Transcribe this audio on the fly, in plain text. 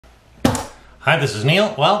Hi, this is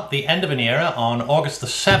Neil. Well, the end of an era. On August the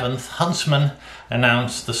 7th, Huntsman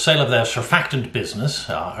announced the sale of their surfactant business,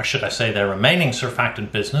 or should I say their remaining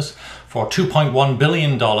surfactant business, for $2.1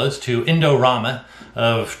 billion to Indorama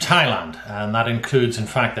of Thailand. And that includes, in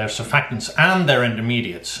fact, their surfactants and their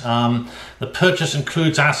intermediates. The purchase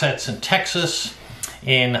includes assets in Texas,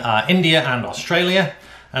 in India and Australia.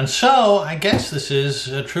 And so, I guess this is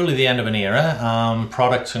truly the end of an era.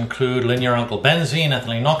 Products include linear alkyl benzene,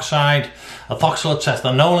 ethylene oxide, ethoxylates,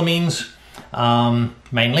 ethanolamines,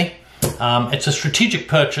 mainly. It's a strategic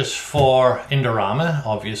purchase for Indorama,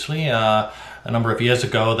 obviously. A number of years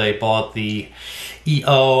ago, they bought the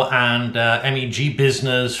EO and MEG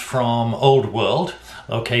business from Old World,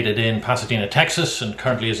 located in Pasadena, Texas, and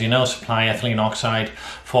currently, as you know, supply ethylene oxide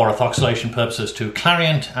for ethoxylation purposes to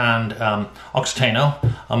Clariant and Oxiteno,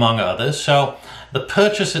 among others. So the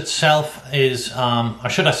purchase itself is, or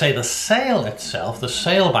should I say the sale itself, the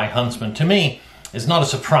sale by Huntsman, to me, is not a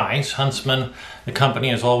surprise. Huntsman, the company,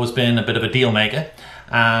 has always been a bit of a deal maker,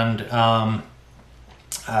 and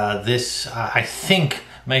this, I think,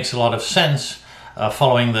 makes a lot of sense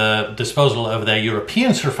following the disposal of their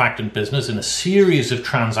European surfactant business in a series of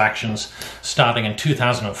transactions starting in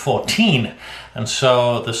 2014. And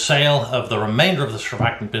so the sale of the remainder of the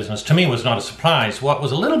surfactant business, to me, was not a surprise. What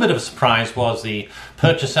was a little bit of a surprise was the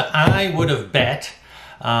purchaser. I would have bet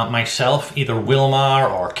myself, either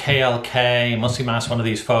Wilmar or KLK, Musimas, one of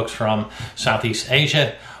these folks from Southeast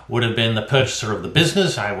Asia, would have been the purchaser of the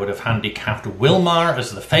business. I would have handicapped Wilmar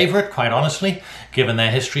as the favorite, quite honestly, given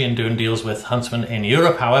their history in doing deals with Huntsman in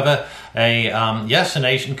Europe. However, an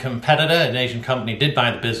Asian competitor, an Asian company did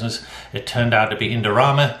buy the business. It turned out to be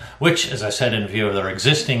Indorama, which, as I said, in view of their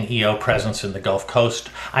existing EO presence in the Gulf Coast,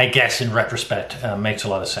 I guess in retrospect makes a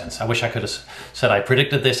lot of sense. I wish I could have said I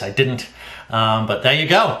predicted this. I didn't, but there you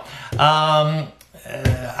go.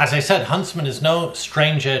 As I said, Huntsman is no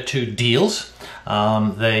stranger to deals.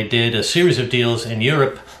 They did a series of deals in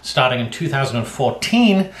Europe starting in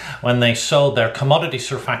 2014 when they sold their commodity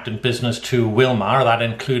surfactant business to Wilmar. That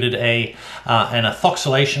included an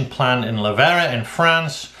ethoxylation plant in Lovera in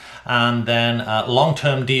France, and then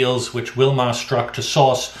long-term deals which Wilmar struck to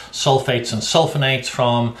source sulfates and sulfonates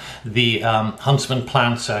from the Huntsman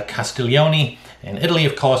plants Castiglione in Italy,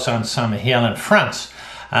 of course, and Saint-Mihiel in France.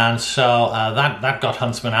 And so that got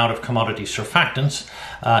Huntsman out of commodity surfactants,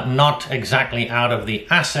 not exactly out of the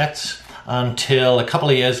assets, until a couple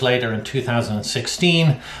of years later in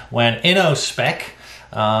 2016, when InnoSpec,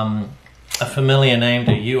 a familiar name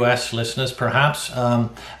to US listeners perhaps,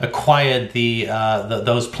 acquired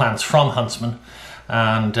those plants from Huntsman,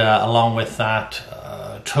 and along with that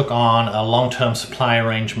took on a long-term supply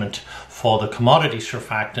arrangement for the commodity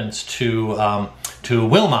surfactants to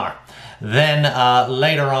Wilmar. Then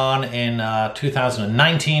later on in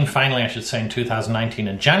 2019, finally I should say in 2019,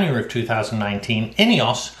 in January of 2019,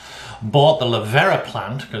 INEOS bought the Lovera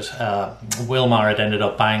plant, because Wilmar had ended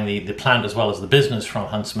up buying the plant as well as the business from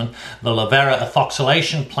Huntsman, the Lovera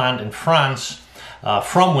ethoxylation plant in France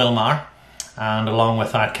from Wilmar, and along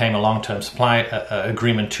with that came a long-term supply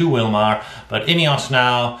agreement to Wilmar. But INEOS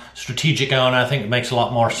now, strategic owner, I think it makes a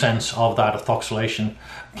lot more sense of that ethoxylation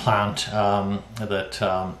plant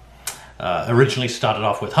that originally started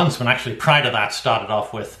off with Huntsman. Actually, prior to that, started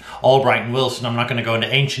off with Albright and Wilson. I'm not going to go into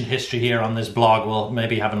ancient history here on this blog. We'll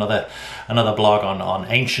maybe have another blog on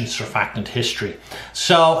ancient surfactant history.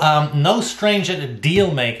 So, no stranger to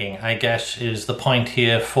deal making, I guess, is the point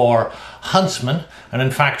here for Huntsman. And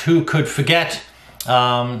in fact, who could forget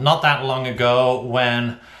not that long ago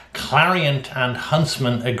when Clariant and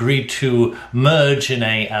Huntsman agreed to merge in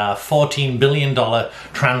a $14 billion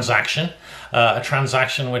transaction. A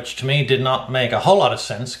transaction which to me did not make a whole lot of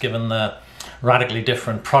sense given the radically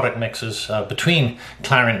different product mixes between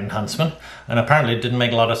Clariant and Huntsman, and apparently it didn't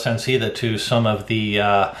make a lot of sense either to some of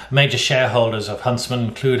the major shareholders of Huntsman,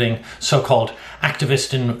 including so-called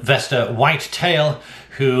activist investor Whitetail,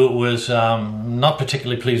 who was not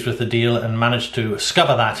particularly pleased with the deal and managed to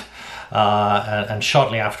scupper that. And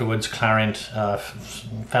shortly afterwards, Clariant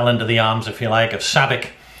fell into the arms, if you like, of SABIC,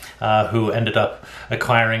 who ended up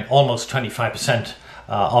acquiring almost 25%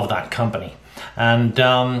 of that company. And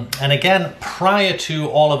again, prior to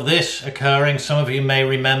all of this occurring, some of you may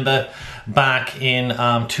remember back in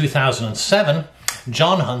 2007,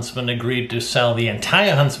 John Huntsman agreed to sell the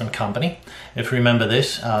entire Huntsman company, if you remember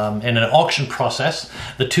this, in an auction process,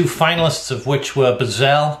 the two finalists of which were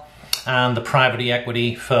Bazell and the private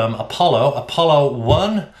equity firm Apollo. Apollo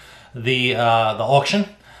won the auction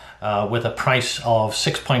with a price of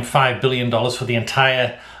 $6.5 billion for the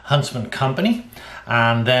entire Huntsman company.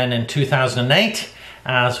 And then in 2008,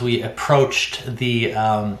 as we approached the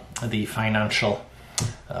financial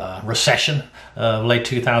recession of late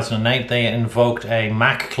 2008. They invoked a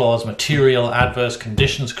MAC clause, Material Adverse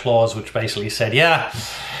Conditions clause, which basically said, yeah,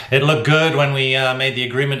 it looked good when we made the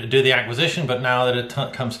agreement to do the acquisition, but now that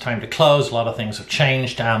it comes time to close, a lot of things have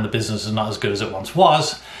changed and the business is not as good as it once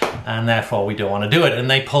was, and therefore we don't want to do it. And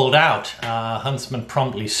they pulled out. Huntsman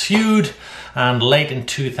promptly sued, and late in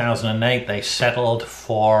 2008 they settled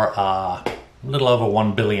for a little over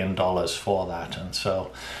 $1 billion for that. And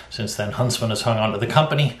so since then, Huntsman has hung on to the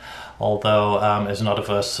company, although is not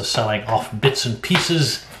averse to selling off bits and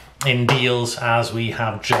pieces in deals, as we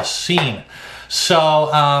have just seen.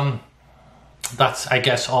 So that's, I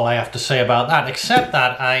guess, all I have to say about that, except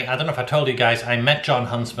that I don't know if I told you guys, I met John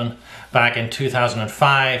Huntsman back in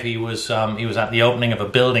 2005. He was at the opening of a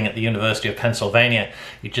building at the University of Pennsylvania.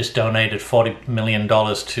 He just donated $40 million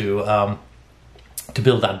to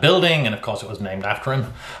build that building, and of course it was named after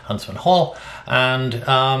him, Huntsman Hall. And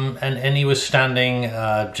he was standing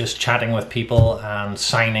just chatting with people and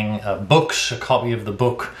signing books, a copy of the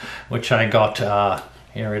book which I got.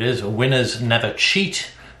 Here it is, Winners Never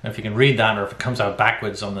Cheat. I don't know if you can read that or if it comes out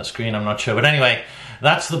backwards on the screen, I'm not sure. But anyway,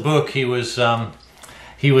 that's the book he was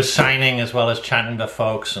signing as well as chatting to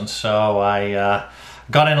folks. And so I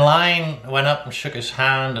got in line, went up and shook his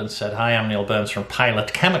hand and said, hi, I'm Neil Burns from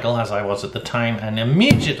Pilot Chemical, as I was at the time. And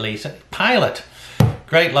immediately he said, Pilot,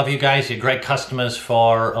 great, love you guys, you're great customers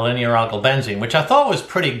for linear alkyl benzene, which I thought was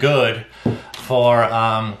pretty good for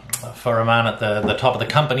a man at the top of the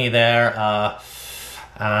company there.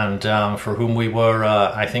 And for whom we were,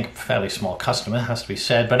 I think, a fairly small customer, has to be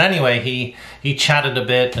said. But anyway, he chatted a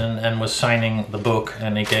bit and was signing the book,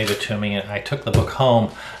 and he gave it to me. And I took the book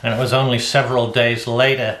home, and it was only several days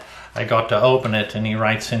later I got to open it, and he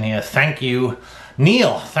writes in here, thank you,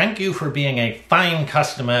 Neil, thank you for being a fine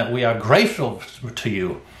customer. We are grateful to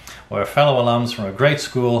you. We're fellow alums from a great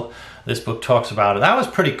school. This book talks about it. That was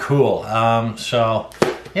pretty cool. So,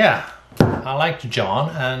 yeah. I liked John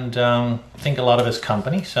and think a lot of his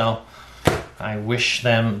company, so I wish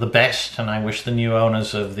them the best, and I wish the new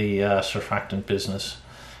owners of the surfactant business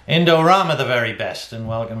Indorama the very best, and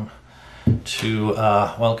welcome to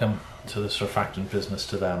the surfactant business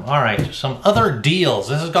to them. All right, some other deals.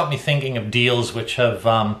 This has got me thinking of deals which have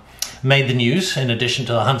made the news in addition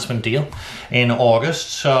to the Huntsman deal in August.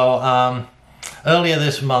 So earlier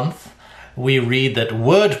this month, we read that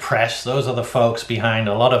WordPress, those are the folks behind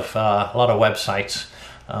a lot of websites,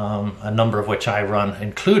 a number of which I run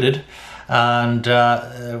included, and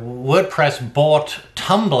WordPress bought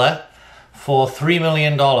Tumblr for $3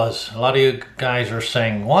 million. A lot of you guys are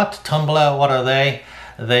saying, what? Tumblr, what are they?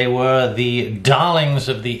 They were the darlings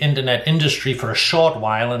of the internet industry for a short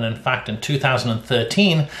while, and in fact in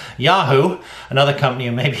 2013, Yahoo, another company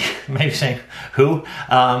you may be saying who,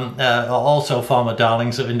 also former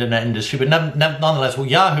darlings of internet industry, but nonetheless, well,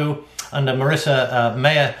 Yahoo under Marissa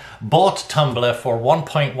Mayer bought Tumblr for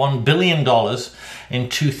 $1.1 billion in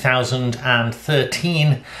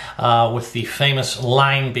 2013, with the famous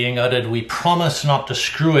line being uttered, "We promise not to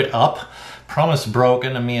screw it up." Promise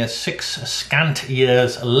broken. A mere 6 scant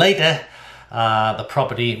years later, the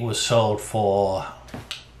property was sold for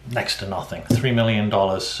next to nothing, $3 million.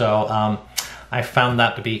 So I found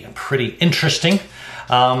that to be pretty interesting.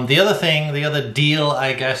 The other deal,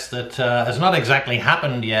 I guess, that has not exactly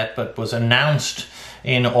happened yet, but was announced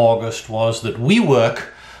in August, was that Wework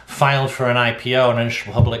filed for an IPO, an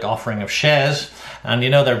initial public offering of shares. And you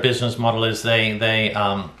know their business model is they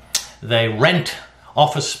rent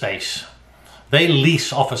office space. They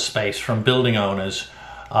lease office space from building owners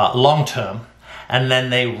long term, and then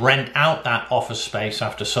they rent out that office space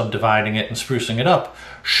after subdividing it and sprucing it up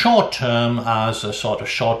short term as a sort of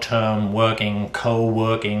short term working,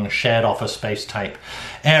 co-working, shared office space type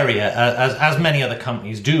area, as many other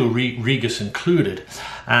companies do, Regus included.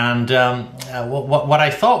 And what I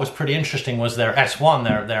thought was pretty interesting was their S1,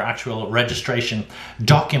 their actual registration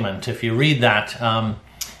document. If you read that,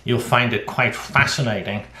 you'll find it quite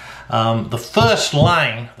fascinating. The first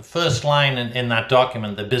line in that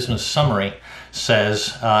document, the business summary,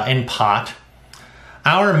 says, in part,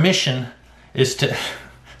 our mission is to,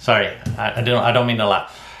 sorry, I don't mean to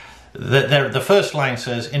laugh. The first line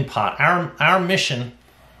says, in part, our mission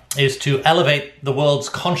is to elevate the world's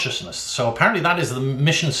consciousness. So apparently that is the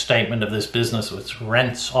mission statement of this business, which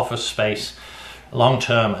rents office space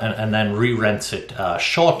long-term and then re-rents it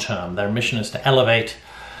short-term. Their mission is to elevate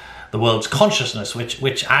the world's consciousness,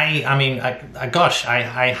 which I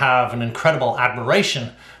have an incredible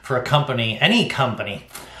admiration for a company, any company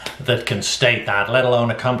that can state that, let alone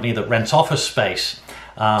a company that rents office space.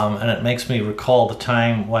 And it makes me recall the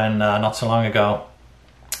time when, not so long ago,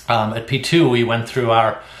 At P2, we went through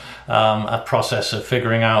our a process of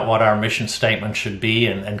figuring out what our mission statement should be,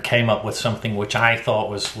 and came up with something which I thought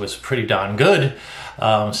was pretty darn good,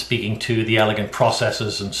 speaking to the elegant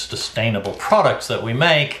processes and sustainable products that we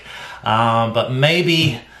make. But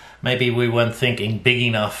maybe we weren't thinking big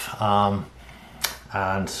enough,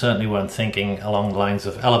 and certainly weren't thinking along the lines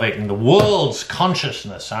of elevating the world's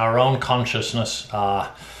consciousness. Our own consciousness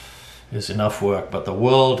is enough work, but the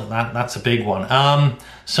world, that's a big one.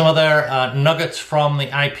 Some other nuggets from the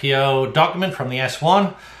IPO document, from the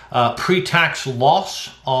S1. Pre-tax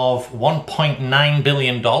loss of $1.9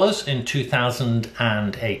 billion in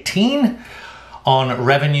 2018 on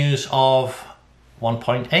revenues of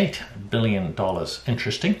 $1.8 billion.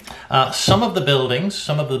 Interesting. Some of the buildings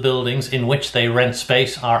in which they rent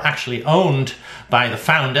space are actually owned by the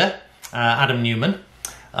founder, Adam Newman.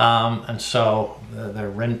 And so they're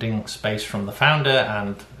renting space from the founder,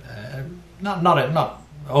 and not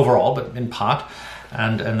overall, but in part,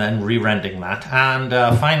 and then re-renting that. And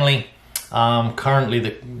finally,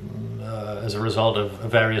 currently, as a result of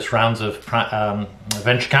various rounds of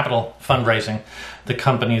venture capital fundraising, the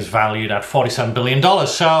company is valued at $47 billion.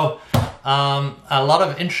 So a lot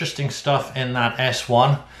of interesting stuff in that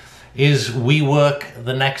S1. Is Wework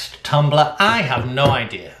the next Tumblr? I have no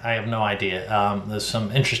idea. There's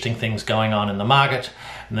some interesting things going on in the market,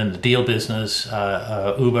 and then the deal business,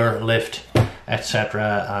 Uber, Lyft,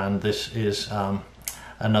 etc. And this is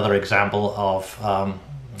another example of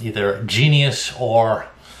either genius or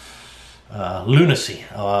lunacy,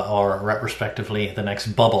 or respectively the next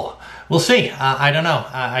bubble. We'll see. I don't know.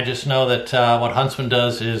 I just know that what Huntsman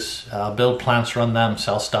does is build plants, run them,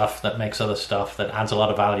 sell stuff that makes other stuff that adds a lot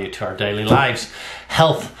of value to our daily lives.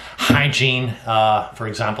 Health, hygiene, for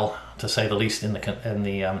example, to say the least, in the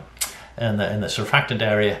surfactant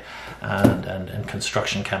area, and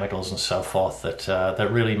construction chemicals and so forth that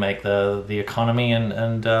really make the economy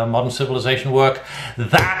and modern civilization work.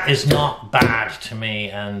 That is not bad to me,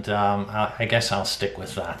 and I guess I'll stick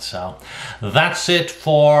with that. So that's it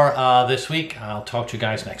for this week. I'll talk to you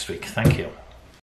guys next week. Thank you.